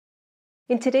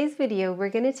In today's video, we're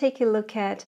going to take a look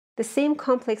at the same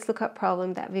complex lookup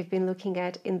problem that we've been looking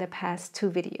at in the past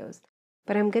two videos,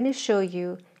 but I'm going to show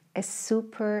you a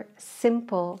super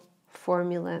simple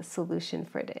formula solution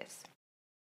for this.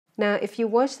 Now, if you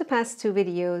watch the past two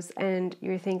videos and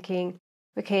you're thinking,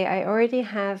 okay, I already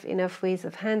have enough ways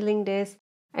of handling this,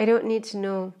 I don't need to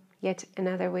know yet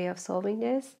another way of solving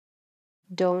this,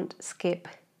 don't skip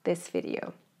this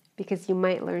video because you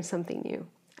might learn something new.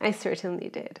 I certainly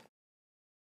did.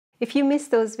 If you missed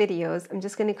those videos, I'm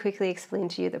just going to quickly explain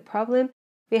to you the problem.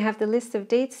 We have the list of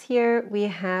dates here, we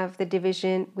have the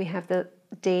division, we have the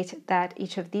date that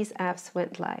each of these apps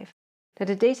went live. Now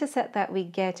the data set that we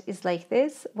get is like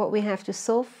this. What we have to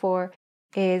solve for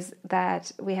is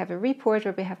that we have a report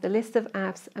where we have the list of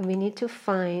apps and we need to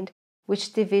find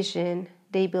which division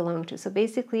they belong to. So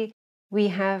basically we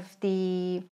have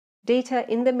the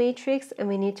data in the matrix and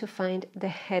we need to find the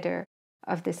header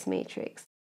of this matrix.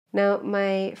 Now,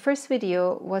 my first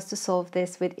video was to solve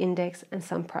this with index and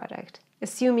sum product,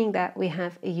 assuming that we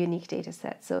have a unique data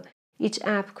set. So each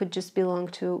app could just belong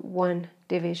to one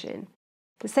division.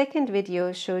 The second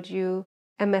video showed you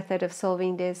a method of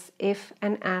solving this if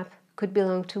an app could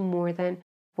belong to more than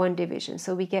one division.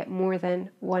 So we get more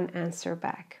than one answer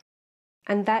back.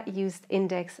 And that used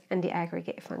index and the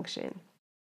aggregate function.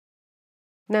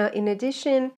 Now, in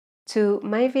addition to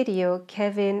my video,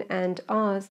 Kevin and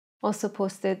Oz also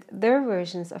posted their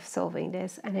versions of solving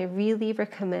this, and I really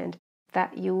recommend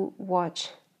that you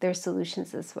watch their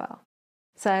solutions as well.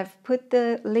 So I've put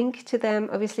the link to them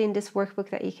obviously in this workbook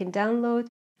that you can download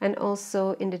and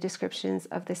also in the descriptions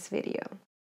of this video.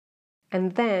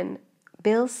 And then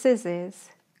Bill Scissors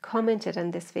commented on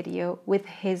this video with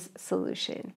his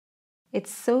solution.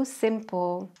 It's so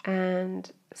simple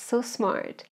and so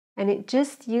smart, and it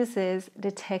just uses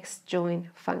the TextJoin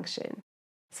function.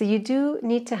 So you do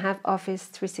need to have Office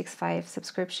 365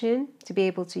 subscription to be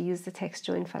able to use the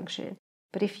TextJoin function.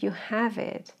 But if you have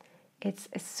it, it's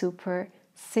a super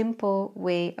simple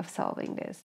way of solving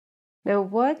this. Now,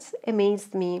 what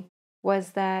amazed me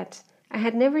was that I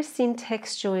had never seen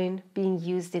TextJoin being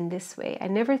used in this way. I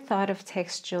never thought of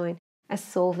TextJoin as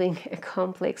solving a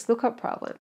complex lookup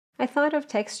problem. I thought of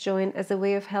TextJoin as a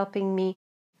way of helping me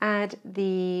add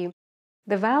the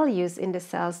values in the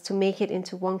cells to make it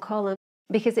into one column,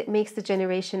 because it makes the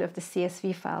generation of the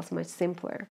CSV files much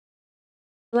simpler.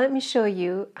 Let me show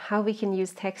you how we can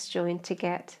use TextJoin to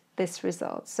get this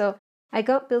result. So I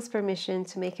got Bill's permission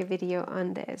to make a video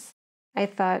on this. I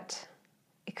thought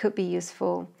it could be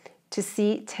useful to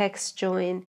see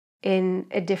TextJoin in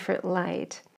a different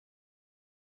light.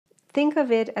 Think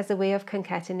of it as a way of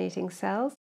concatenating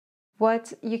cells.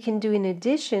 What you can do in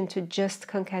addition to just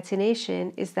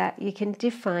concatenation is that you can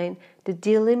define the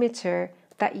delimiter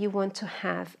that you want to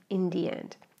have in the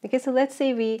end. Okay, so let's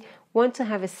say we want to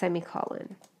have a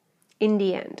semicolon in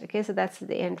the end. Okay, so that's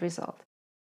the end result.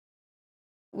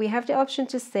 We have the option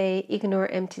to say ignore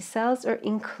empty cells or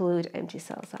include empty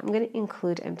cells. So I'm going to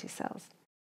include empty cells.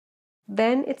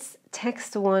 Then it's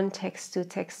text 1, text 2,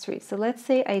 text 3. So let's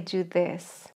say I do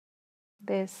this,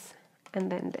 this,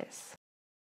 and then this.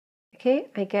 Okay,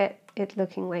 I get it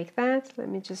looking like that. Let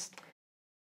me just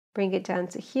bring it down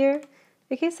to here.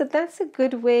 Okay, so that's a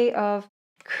good way of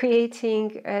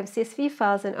creating CSV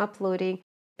files and uploading,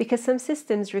 because some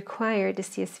systems require the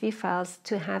CSV files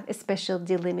to have a special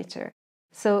delimiter.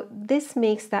 So this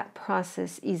makes that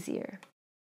process easier.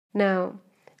 Now,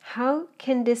 how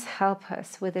can this help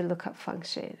us with a lookup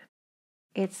function?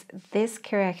 It's this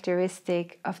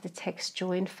characteristic of the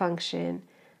TextJoin function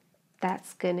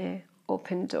that's going to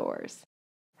open doors.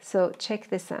 So check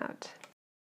this out.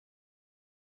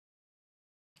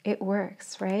 It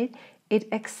works, right?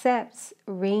 It accepts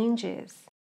ranges.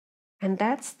 And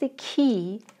that's the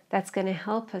key that's going to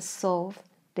help us solve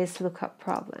this lookup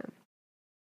problem.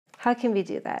 How can we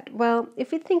do that? Well,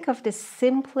 if we think of the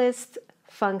simplest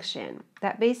function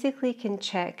that basically can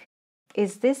check,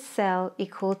 is this cell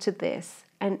equal to this?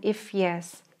 And if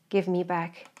yes, give me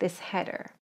back this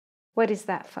header. What is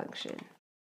that function?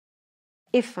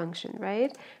 If function,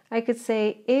 right? I could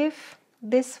say if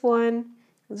this one,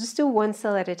 we'll just do one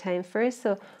cell at a time first.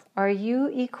 So are you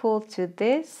equal to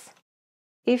this?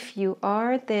 If you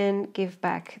are, then give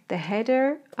back the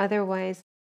header. Otherwise,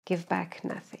 give back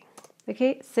nothing.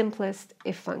 Okay, simplest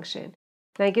if function.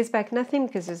 Now it gives back nothing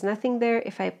because there's nothing there.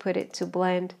 If I put it to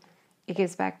blend, it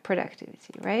gives back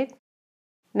productivity, right?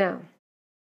 Now,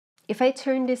 if I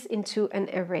turn this into an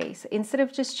array, so instead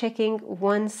of just checking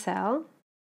one cell,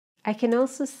 I can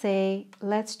also say,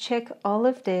 let's check all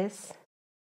of this.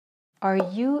 Are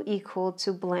you equal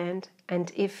to blend?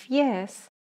 And if yes,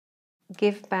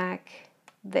 give back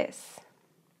this.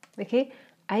 Okay,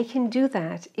 I can do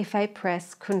that if I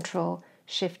press Control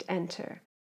Shift Enter.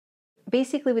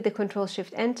 Basically, with the Control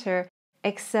Shift Enter,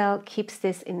 Excel keeps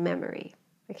this in memory,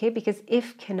 okay, because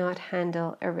if cannot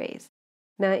handle arrays.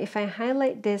 Now, if I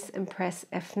highlight this and press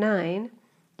F9,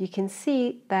 you can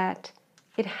see that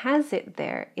it has it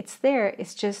there. It's there,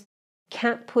 it's just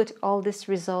can't put all this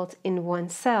result in one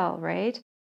cell, right?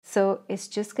 So it's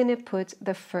just going to put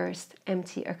the first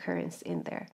empty occurrence in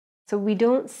there. So we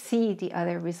don't see the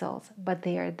other results, but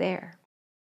they are there.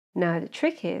 Now the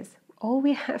trick is, all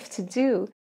we have to do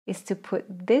is to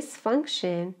put this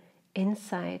function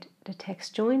inside the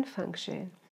TextJoin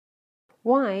function.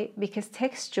 Why? Because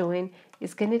TextJoin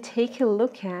is going to take a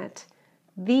look at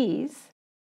these.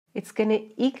 It's going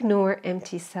to ignore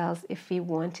empty cells if we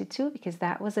wanted to, because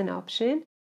that was an option,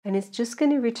 and it's just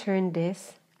going to return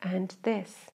this and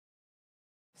this.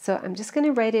 So I'm just going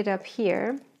to write it up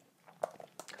here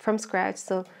from scratch.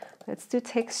 So let's do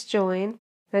TextJoin.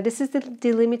 Now this is the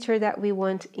delimiter that we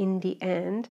want in the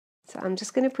end. So I'm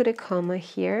just going to put a comma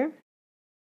here.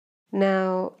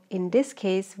 Now in this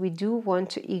case, we do want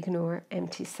to ignore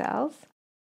empty cells.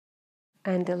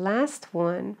 And the last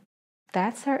one,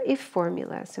 that's our if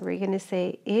formula. So we're going to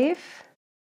say if,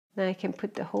 now I can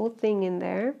put the whole thing in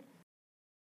there.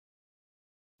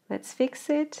 Let's fix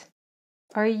it.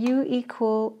 Are you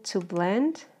equal to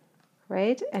blend,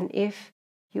 right? And if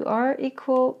you are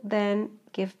equal, then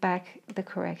give back the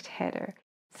correct header.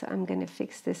 So I'm going to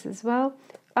fix this as well.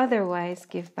 Otherwise,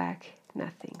 give back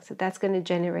nothing. So that's going to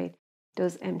generate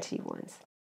those empty ones.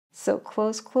 So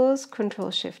close,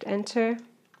 Control Shift Enter,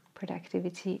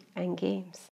 productivity and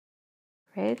games.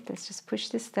 Right? Let's just push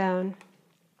this down.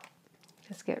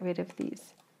 Let's get rid of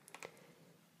these.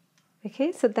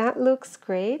 Okay, so that looks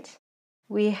great.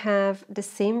 We have the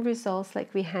same results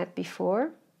like we had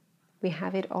before. We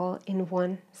have it all in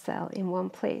one cell, in one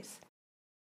place.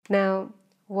 Now,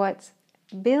 what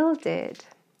Bill did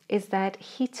is that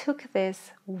he took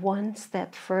this one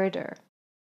step further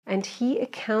and he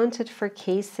accounted for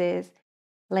cases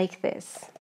like this.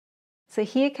 So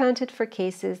he accounted for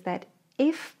cases that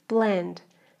if blend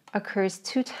occurs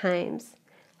 2 times,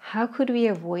 how could we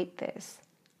avoid this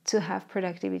to have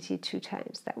productivity 2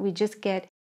 times? That we just get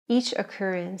each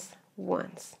occurrence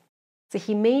once. So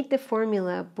he made the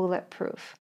formula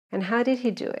bulletproof. And how did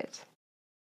he do it?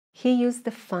 He used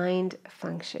the FIND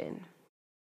function.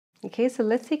 Okay, so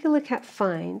let's take a look at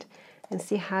FIND and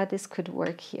see how this could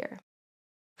work here.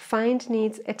 FIND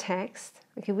needs a text.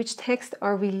 Okay, which text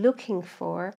are we looking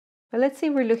for? Well, let's say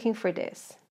we're looking for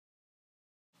this.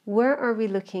 Where are we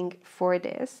looking for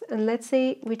this? And let's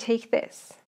say we take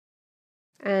this.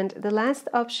 And the last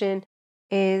option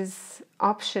is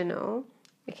optional.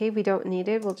 Okay, we don't need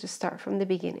it. We'll just start from the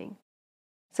beginning.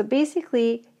 So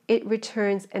basically, it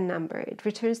returns a number. It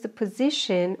returns the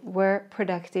position where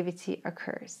productivity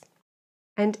occurs.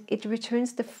 And it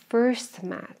returns the first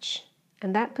match.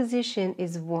 And that position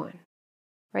is 1.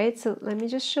 Right? So let me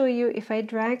just show you. If I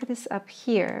drag this up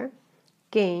here,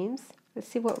 games, let's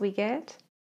see what we get.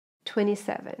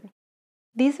 27.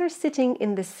 These are sitting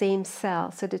in the same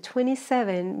cell. So the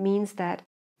 27 means that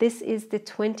this is the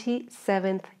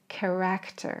 27th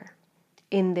character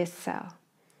in this cell.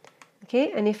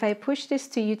 Okay, and if I push this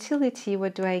to utility,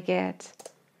 what do I get?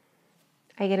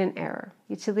 I get an error.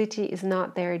 Utility is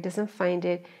not there, it doesn't find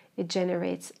it, it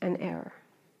generates an error.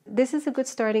 This is a good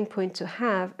starting point to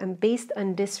have, and based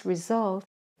on this result,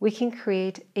 we can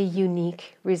create a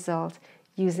unique result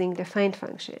using the FIND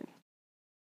function.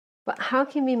 But how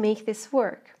can we make this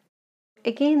work?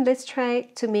 Again, let's try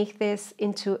to make this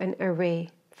into an array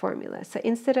formula. So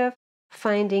instead of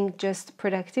finding just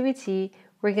productivity,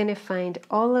 we're going to find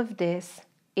all of this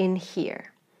in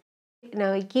here.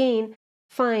 Now again,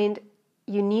 find,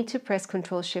 you need to press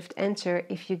Control Shift Enter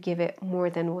if you give it more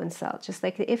than one cell, just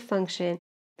like the if function,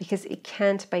 because it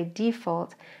can't by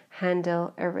default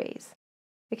handle arrays.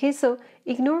 Okay, so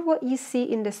ignore what you see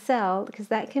in the cell, because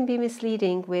that can be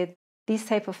misleading with these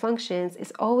type of functions.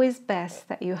 It's always best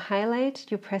that you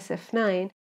highlight, you press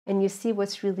F9, and you see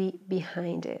what's really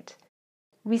behind it.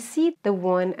 We see the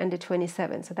 1 and the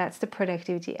 27, so that's the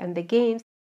productivity and the gains,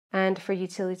 and for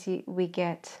utility we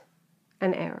get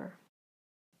an error.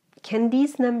 Can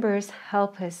these numbers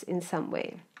help us in some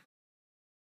way?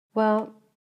 Well,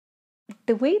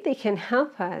 the way they can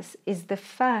help us is the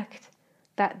fact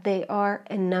that they are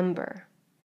a number.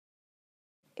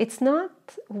 It's not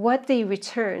what they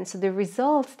return, so the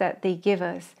results that they give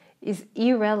us is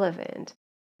irrelevant.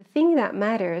 The thing that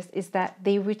matters is that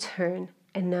they return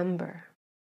a number.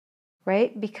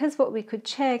 Right? Because what we could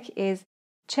check is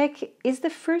the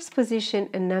first position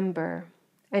a number?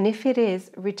 And if it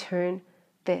is, return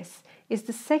this. Is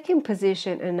the second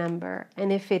position a number? And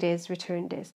if it is, return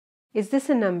this. Is this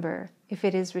a number? If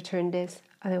it is, return this.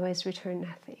 Otherwise, return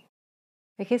nothing.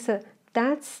 Okay, so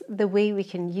that's the way we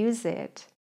can use it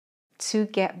to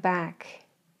get back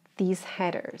these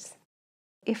headers.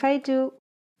 If I do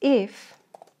if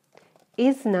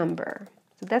is number,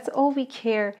 so that's all we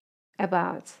care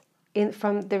about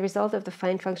from the result of the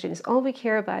find function. Is all we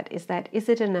care about is that is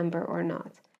it a number or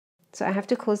not. So I have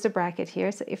to close the bracket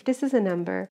here. So if this is a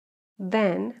number,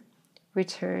 then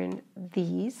return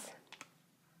these.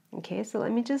 Okay, so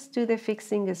let me just do the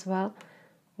fixing as well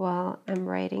while I'm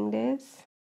writing this.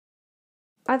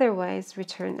 Otherwise,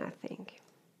 return nothing.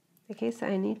 Okay, so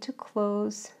I need to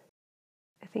close.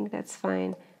 I think that's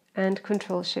fine. And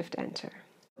Control-Shift-Enter.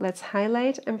 Let's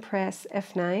highlight and press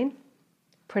F9.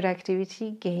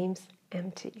 Productivity, games,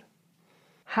 empty.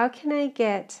 How can I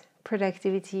get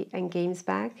productivity and games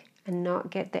back and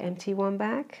not get the empty one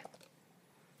back?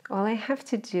 All I have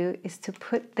to do is to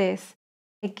put this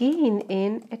again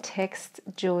in a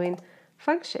TextJoin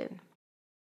function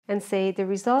and say the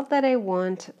result that I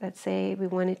want, let's say we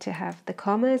wanted to have the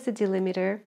comma as a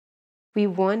delimiter. We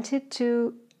wanted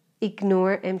to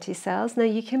ignore empty cells. Now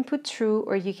you can put true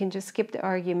or you can just skip the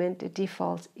argument. The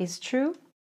default is true.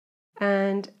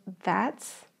 And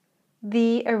that's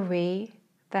the array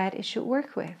that it should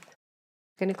work with.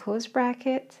 I'm going to close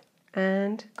bracket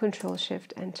and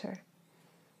Control-Shift-Enter.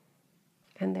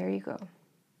 And there you go.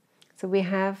 So we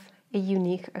have a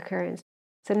unique occurrence.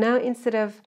 So now instead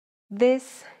of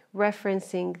this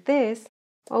referencing this,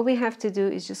 all we have to do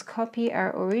is just copy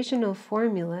our original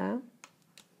formula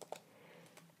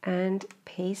and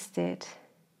paste it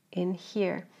in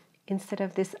here. Instead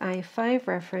of this I5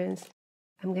 reference,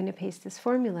 I'm going to paste this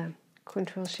formula.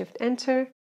 Control-Shift-Enter,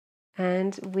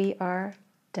 and we are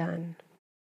done.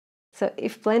 So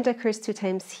if blend occurs 2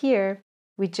 times here,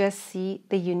 we just see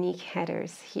the unique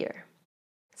headers here.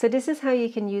 So this is how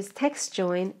you can use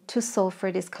TextJoin to solve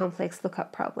for this complex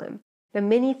lookup problem. Now,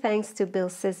 many thanks to Bill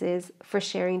Sizes for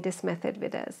sharing this method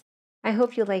with us. I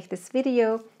hope you liked this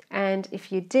video, and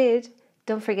if you did,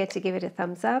 don't forget to give it a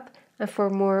thumbs up. And for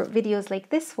more videos like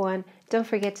this one, don't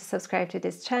forget to subscribe to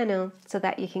this channel so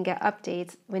that you can get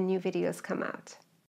updates when new videos come out.